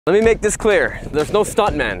Let me make this clear. There's no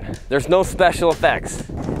stuntmen. There's no special effects.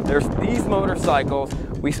 There's these motorcycles.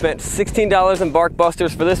 We spent $16 in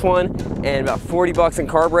Barkbusters for this one and about 40 bucks in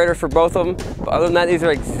carburetors for both of them. But other than that, these are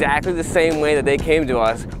exactly the same way that they came to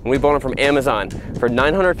us when we bought them from Amazon for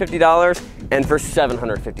 $950 and for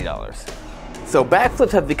 $750. So backflips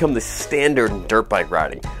have become the standard in dirt bike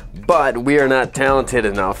riding, but we are not talented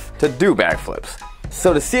enough to do backflips.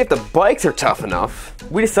 So to see if the bikes are tough enough,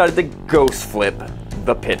 we decided to ghost flip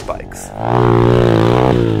the pit bikes.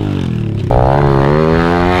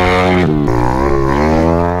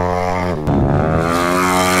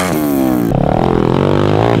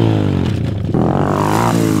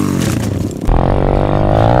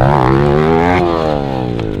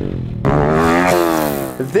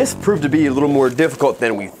 This proved to be a little more difficult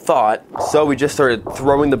than we thought, so we just started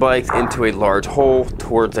throwing the bikes into a large hole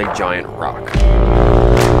towards a giant rock.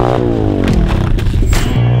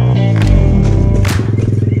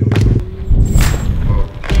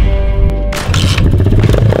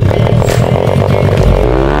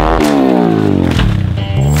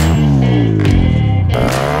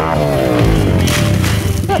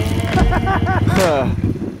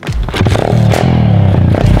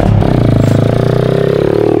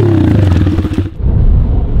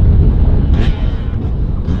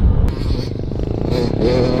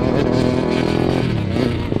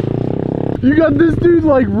 You got this dude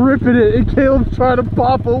like ripping it and Caleb's trying to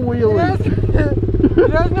pop a wheelie.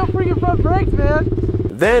 There's no freaking front brakes, man.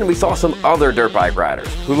 Then we saw some other dirt bike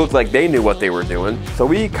riders who looked like they knew what they were doing, so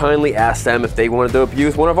we kindly asked them if they wanted to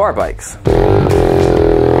abuse one of our bikes.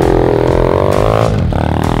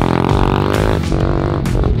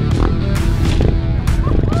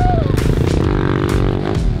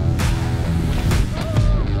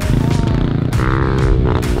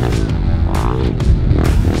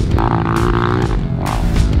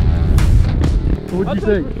 What'd you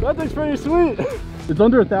think? That thing's pretty sweet. It's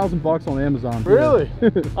under $1,000 on Amazon. Really?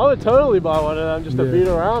 I would totally buy one of them just to beat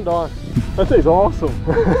around on. That thing's awesome.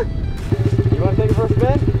 You want to take a first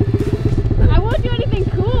spin? I won't do anything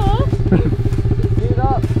cool. Speed it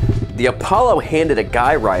up. The Apollo handled a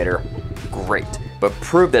guy rider great, but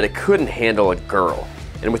proved that it couldn't handle a girl.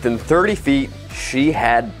 And within 30 feet, she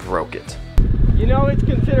had broke it. You know it's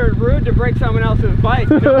considered rude to break someone else's bike,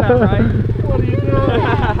 you know that, right? What are you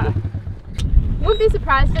doing? Wouldn't be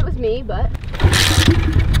surprised if it was me, but...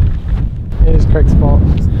 It is Craig's fault.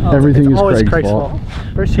 Everything is Craig's fault.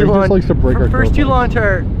 First Craig just likes to break our first you girlfriend. launch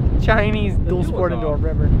our Chinese dual sport into a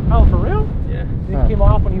river. Oh, for real? Yeah. It came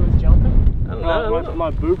off when he was jumping? I don't know. My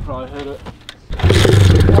boot probably hit it.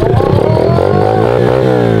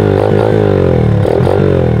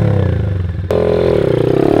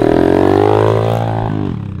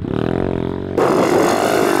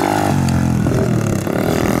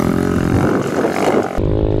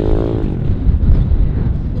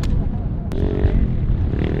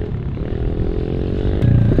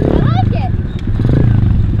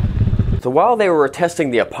 So while they were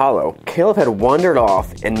testing the Apollo, Caleb had wandered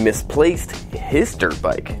off and misplaced his dirt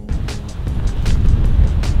bike.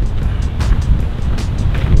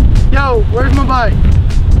 Yo, where's my bike?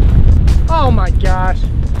 Oh my gosh.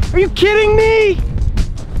 Are you kidding me?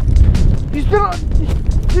 You spent on,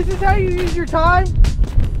 this is how you use your time?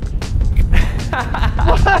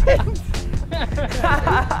 What?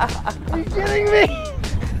 Are you kidding me?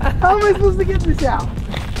 How am I supposed to get this out?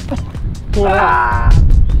 Ah!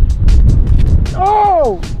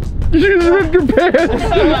 Oh! You just ripped your pants!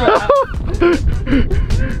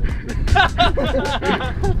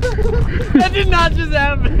 That did not just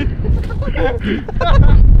happen.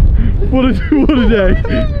 What a day!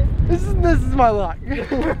 This is my luck.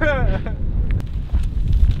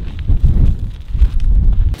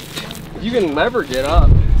 You can never get up.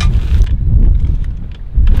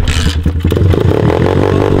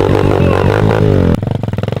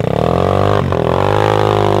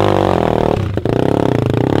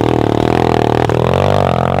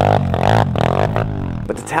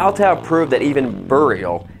 But the Taotao proved that even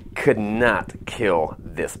burial could not kill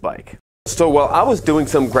this bike. So while I was doing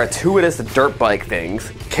some gratuitous dirt bike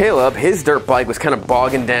things, Caleb, his dirt bike was kind of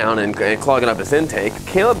bogging down and clogging up his intake.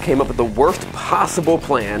 Caleb came up with the worst possible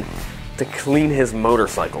plan to clean his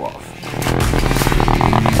motorcycle off.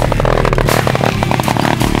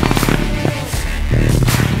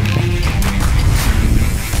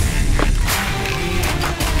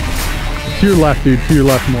 To your left, dude. To your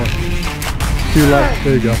left more. To your left.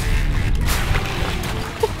 There you go.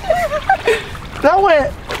 That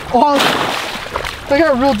went all... That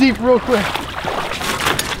got real deep real quick.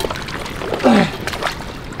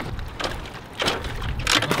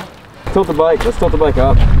 Tilt the bike. Let's tilt the bike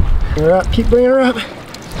up. Bring her up. Keep bringing her up.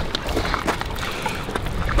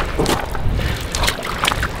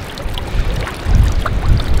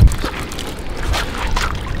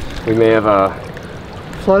 We may have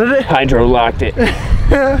Flooded it? hydro locked it.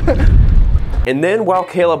 And then while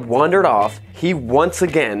Caleb wandered off, he once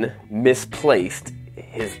again misplaced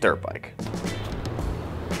his dirt bike.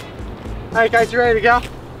 All right, guys, you ready to go?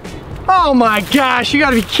 Oh my gosh, you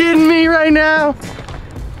gotta be kidding me right now.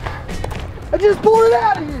 I just pulled it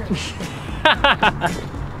out of here.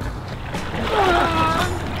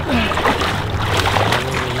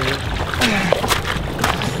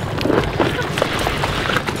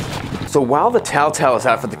 So while the Telltale is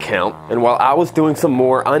out for the count, and while I was doing some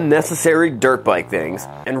more unnecessary dirt bike things,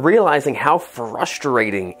 and realizing how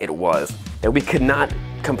frustrating it was that we could not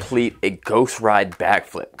complete a ghost ride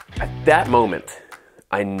backflip, at that moment,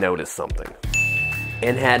 I noticed something,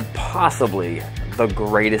 and had possibly the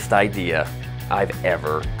greatest idea I've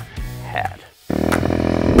ever had.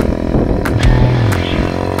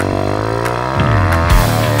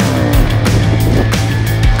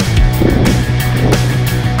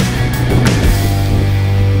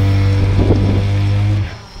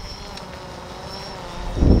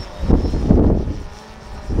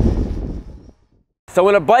 So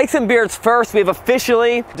in a Bikes and Beards first, we've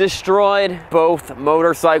officially destroyed both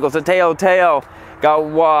motorcycles. The Telltale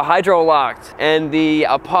got hydro locked, and the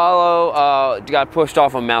Apollo got pushed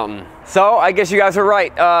off a mountain. So I guess you guys are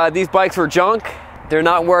right. These bikes were junk. They're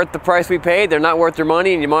not worth the price we paid. They're not worth your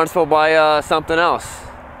money, and you might as well buy something else.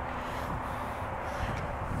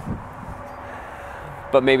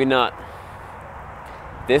 But maybe not.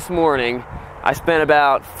 This morning, I spent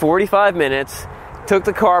about 45 minutes, took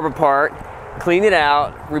the carb apart, cleaned it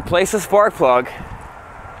out, replaced the spark plug,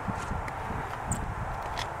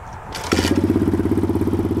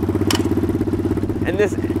 and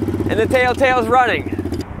the Telltale's running.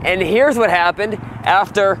 And here's what happened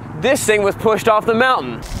after this thing was pushed off the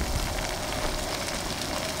mountain.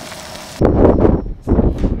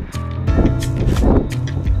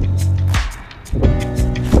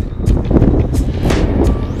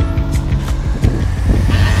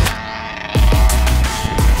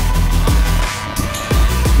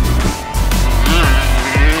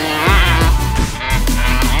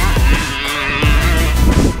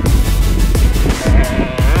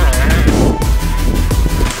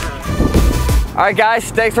 All right, guys,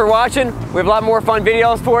 thanks for watching. We have a lot more fun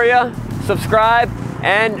videos for you. Subscribe,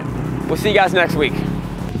 and we'll see you guys next week.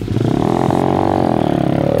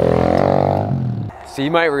 So you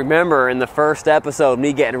might remember in the first episode,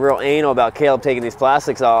 me getting real anal about Caleb taking these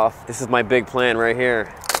plastics off. This is my big plan right here.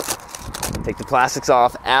 Take the plastics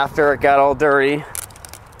off after it got all dirty.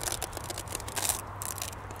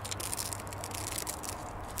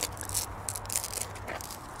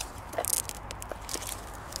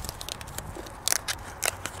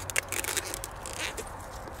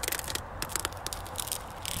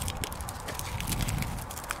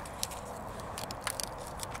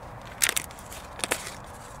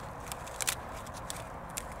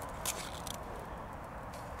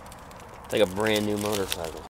 It's like a brand new motorcycle.